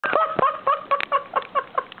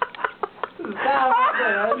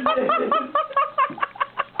I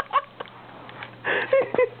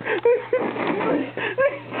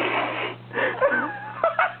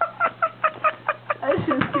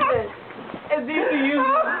should see it. It's easy to use.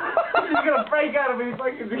 He's gonna break out of me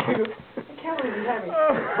fucking dude. I can't believe he's having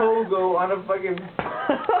Pogo on a fucking.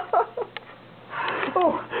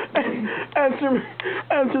 Oh,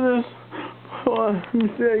 answer this. Hold on, let me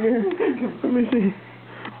see again. Let me see.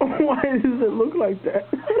 Why does it look like that?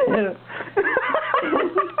 You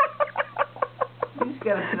just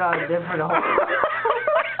gotta put on a different hole.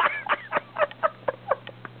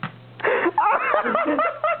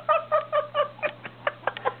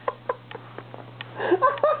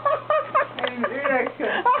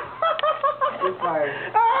 You're fired.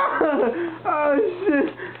 Oh shit,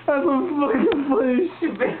 that's some fucking funny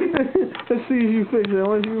shit. Let's see if you fix it. I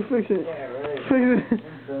want you to fix it. Yeah, right. Fix it.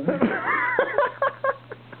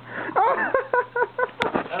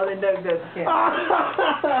 Oh, the duck does can't.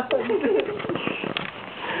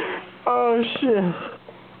 Oh shit.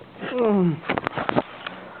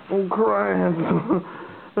 I'm crying.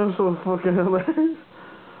 That's so fucking hilarious.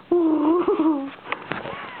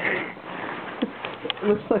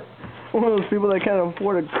 Looks like one of those people that can't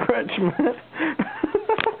afford a crutch, man.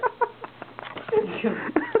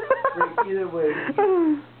 Either way.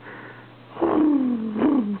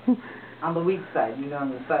 On the weak side, you know, on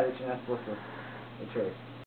the side that you're not supposed to. That's right.